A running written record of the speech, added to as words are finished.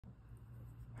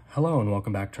Hello and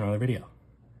welcome back to another video.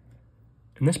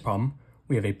 In this problem,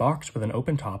 we have a box with an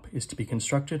open top is to be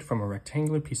constructed from a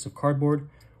rectangular piece of cardboard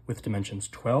with dimensions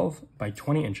 12 by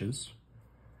 20 inches,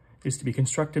 is to be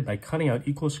constructed by cutting out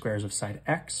equal squares of side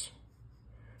X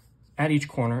at each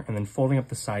corner and then folding up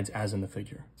the sides as in the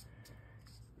figure.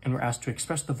 And we're asked to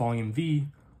express the volume V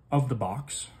of the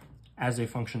box as a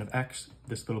function of X,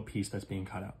 this little piece that's being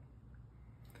cut out.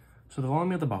 So the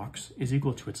volume of the box is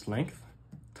equal to its length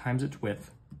times its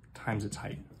width times its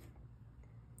height.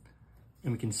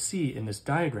 And we can see in this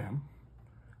diagram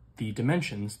the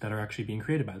dimensions that are actually being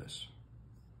created by this.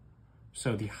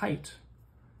 So the height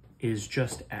is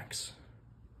just X,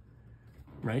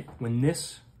 right? When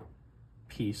this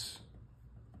piece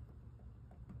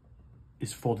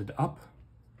is folded up,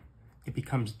 it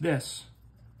becomes this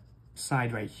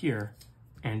side right here,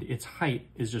 and its height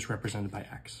is just represented by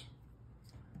X.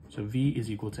 So V is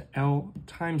equal to L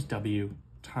times W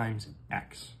times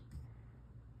X.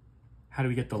 How do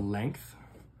we get the length?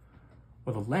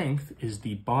 Well, the length is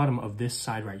the bottom of this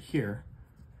side right here,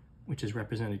 which is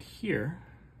represented here.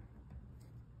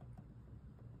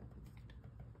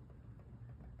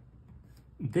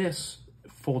 This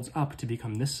folds up to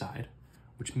become this side,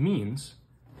 which means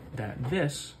that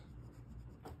this,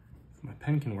 if my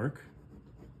pen can work,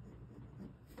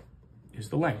 is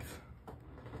the length.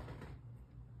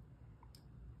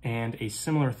 And a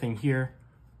similar thing here,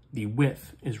 the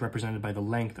width is represented by the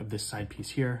length of this side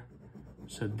piece here,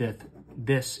 so that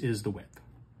this is the width.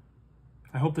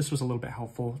 I hope this was a little bit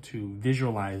helpful to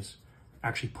visualize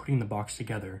actually putting the box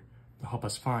together to help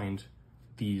us find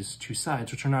these two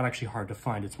sides, which are not actually hard to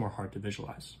find, it's more hard to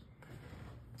visualize.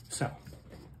 So,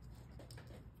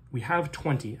 we have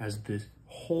 20 as the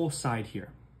whole side here.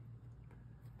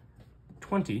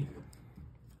 20,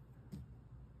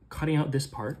 cutting out this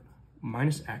part,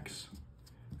 minus X,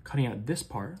 cutting out this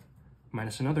part,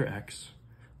 minus another X,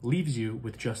 leaves you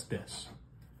with just this.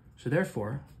 So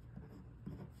therefore,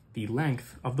 the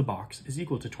length of the box is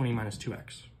equal to 20 minus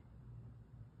 2X,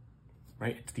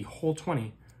 right? It's the whole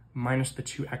 20 minus the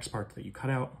 2X part that you cut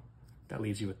out, that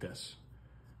leaves you with this.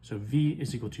 So V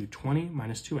is equal to 20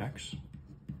 minus 2X,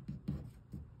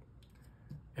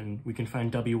 and we can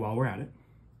find W while we're at it.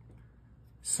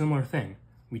 Similar thing,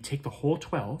 we take the whole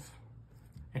 12,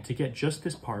 and to get just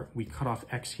this part, we cut off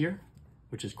X here,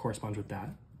 which corresponds with that,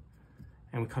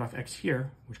 and we cut off X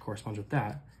here, which corresponds with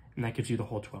that, and that gives you the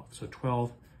whole 12. So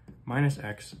 12 minus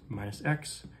X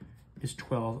is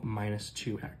 12 minus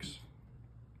 2X.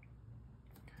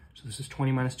 So this is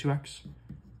 20 minus 2X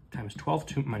times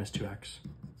 12 minus 2X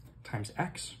times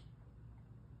X.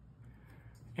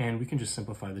 And we can just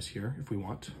simplify this here if we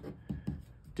want.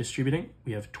 Distributing,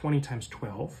 we have 20 times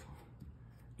 12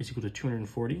 is equal to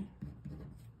 240.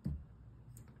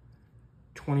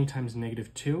 20 times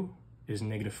negative 2 is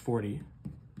negative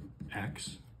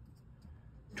 40x.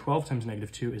 12 times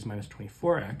negative 2 is minus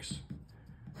 24x.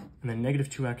 And then negative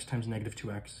 2x times negative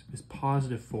 2x is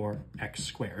positive 4x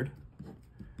squared.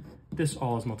 This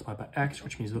all is multiplied by x,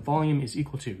 which means the volume is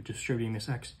equal to, distributing this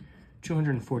x,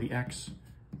 240x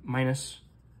minus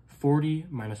 40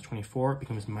 minus 24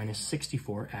 becomes minus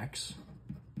 64x.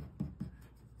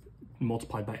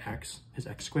 Multiplied by x is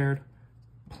x squared,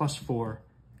 plus 4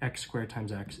 x squared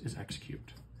times x is x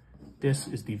cubed. This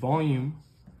is the volume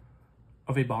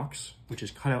of a box, which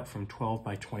is cut out from 12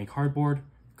 by 20 cardboard,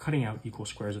 cutting out equal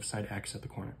squares of side x at the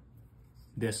corner.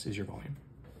 This is your volume.